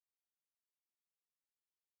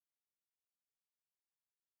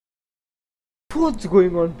What's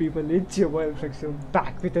going on, people? It's your boy Elflexibo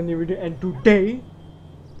back with a new video, and today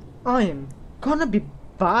I am gonna be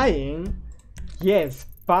buying, yes,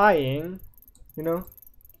 buying, you know,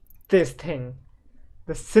 this thing,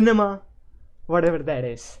 the cinema, whatever that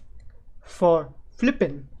is, for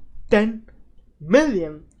flipping $10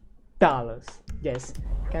 million. Yes,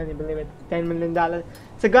 can you believe it? $10 million.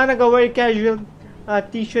 So gonna go very casual,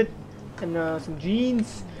 t-shirt and some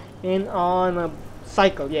jeans, and on a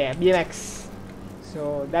cycle, yeah, BMX.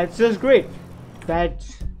 So that's just great. That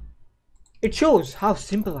it shows how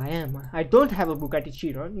simple I am. I don't have a Bugatti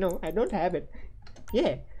Chiron. No, I don't have it.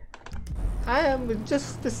 Yeah, I am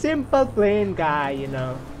just a simple plain guy, you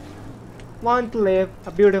know. Want to live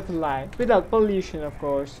a beautiful life without pollution, of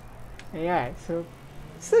course. And yeah, so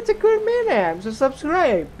such a good man I am. So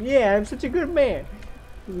subscribe. Yeah, I'm such a good man.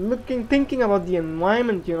 Thinking about the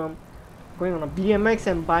environment, you know. Going on a BMX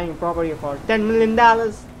and buying a property for $10 million.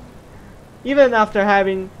 Even after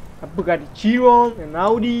having a Bugatti Chiron, an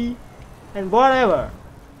Audi, and whatever.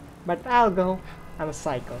 But I'll go on a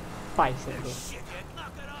bicycle.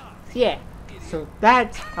 Yeah, so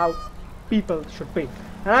that's how people should be.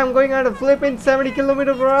 And I'm going at a flipping 70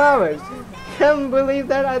 km/h. Can't believe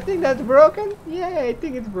that. I think that's broken. Yeah, I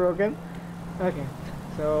think it's broken. Okay,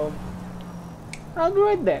 so I'll do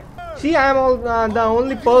it there. See, I'm the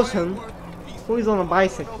only person who is on a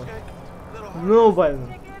bicycle.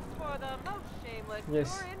 Nobody.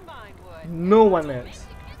 Yes, no one else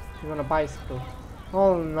is on a bicycle.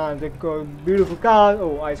 Oh no, they got beautiful car.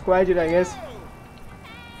 Oh, I scratched it, I guess.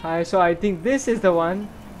 So I think this is the one.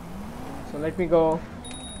 So let me go.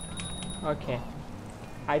 Okay,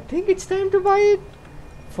 I think it's time to buy it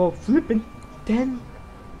for flipping $10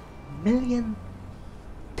 million.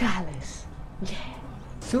 Yeah.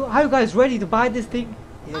 So are you guys ready to buy this thing?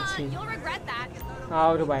 Let's see. You'll regret that.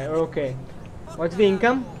 How to buy it? Okay. What's the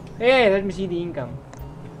income? Hey, let me see the income.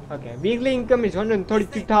 Okay, weekly income is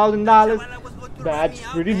 $132,000. That's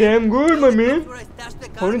pretty damn good, my man.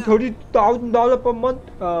 $130,000 per month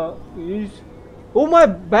is... Oh my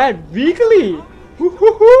bad, weekly!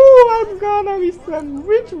 I'm gonna be some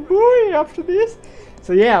rich boy after this.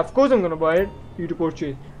 So yeah, of course I'm gonna buy it. You to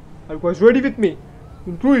purchase. Are you guys ready with me?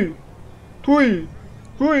 In 3, 2,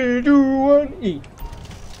 1, E.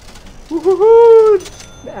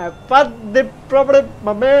 But the property,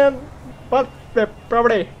 my man. But the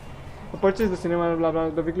property. Purchase the cinema, blah blah,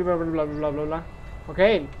 the weekly property, blah blah blah blah.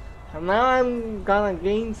 Okay, and now I'm gonna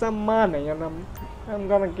gain some money, and I'm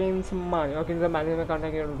gonna gain some money. Okay, the management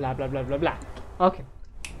contact here, blah blah blah blah blah. Okay,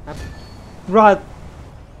 right.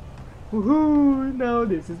 Woohoo! Now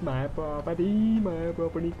this is my property,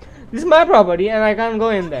 This is my property, and I can't go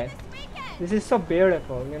in there. This is so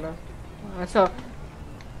beautiful, you know. So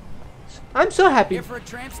I'm so happy.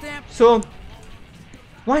 So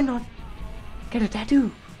why not get a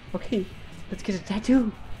tattoo? Okay, let's get a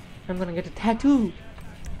tattoo. I'm gonna get a tattoo.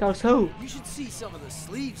 Also, you should see some of the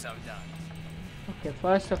sleeves I've done. Okay,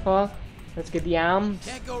 first of all, let's get the arms.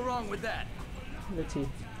 Can't go wrong with that. Let's see.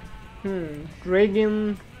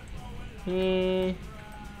 Dragon. I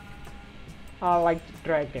like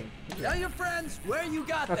dragon. Tell your friends where you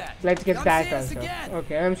got that. Let's get Come that also.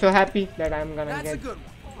 Okay, I'm so happy that I'm gonna get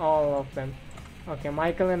all of them. Okay,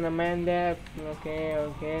 Michael and Amanda.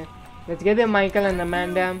 Okay. Let's get the Michael and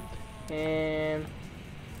Amanda, and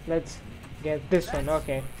let's get this one.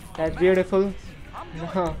 Okay, that's beautiful.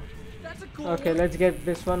 No. Okay, let's get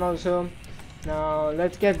this one also. Now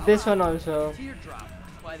let's get this one also.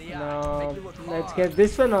 Now let's get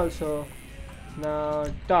this one also. Now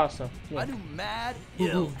toss up. I do mad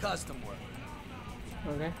ill custom work.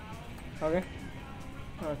 Okay.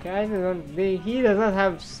 He does not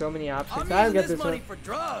have so many options. I'll get this one. For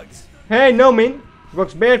drugs. Hey, no man.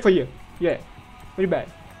 Works bad for you. Yeah, pretty bad.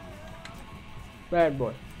 Bad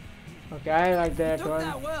boy. Okay, I like that one.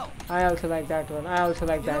 I also like that one.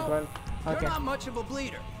 Okay. Not much of a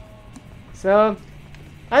bleeder. So,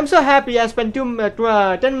 I'm so happy I spent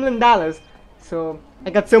 $10 million. So, I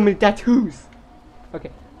got so many tattoos.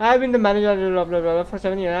 Okay, I've been the manager blah, blah, blah, for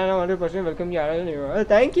 7 years. I know 100% welcome you.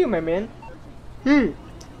 Thank you, my man.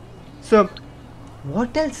 So,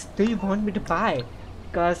 what else do you want me to buy?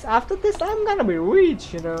 Because after this, I'm gonna be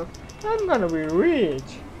rich, you know. I'm gonna be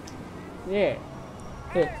rich. Yeah.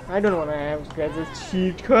 Hey, I don't wanna have a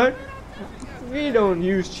cheat code. We don't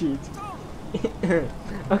use cheats.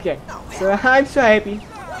 Okay, so I'm so happy.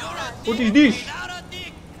 What is this?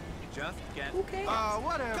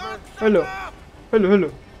 Hello.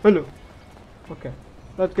 Okay,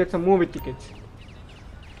 let's get some movie tickets.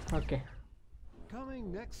 Okay.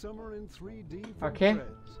 Coming next summer in 3D. Okay.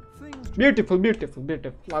 Things Beautiful, beautiful,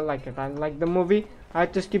 beautiful. I like it. I like the movie. I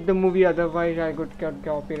had to skip the movie, otherwise I could get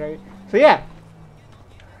copyright. So yeah,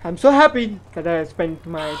 I'm so happy that I spent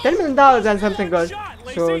my $10 million on something good.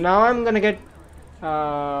 So now I'm gonna get,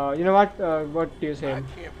 you know what do you say?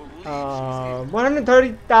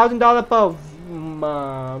 $130,000 per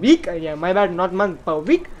week. Yeah, my bad, not month, per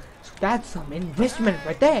week. So that's some investment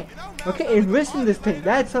right there. Okay, invest in this thing.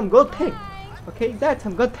 That's some good thing. Okay, that's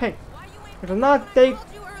some good thing. It will not take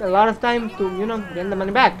a lot of time to, you know, get the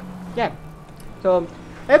money back. Yeah. So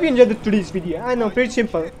I hope you enjoyed today's video. I know, pretty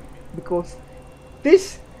simple, because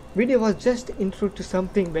this video was just intro to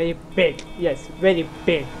something very big. Yes, very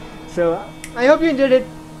big. So I hope you enjoyed it.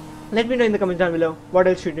 Let me know in the comments down below what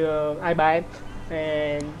else should I buy,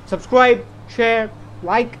 and subscribe, share,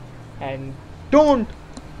 like, and don't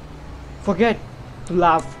forget to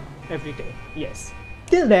laugh every day. Yes.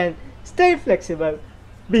 Till then, stay flexible,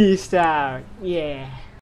 be star. Yeah.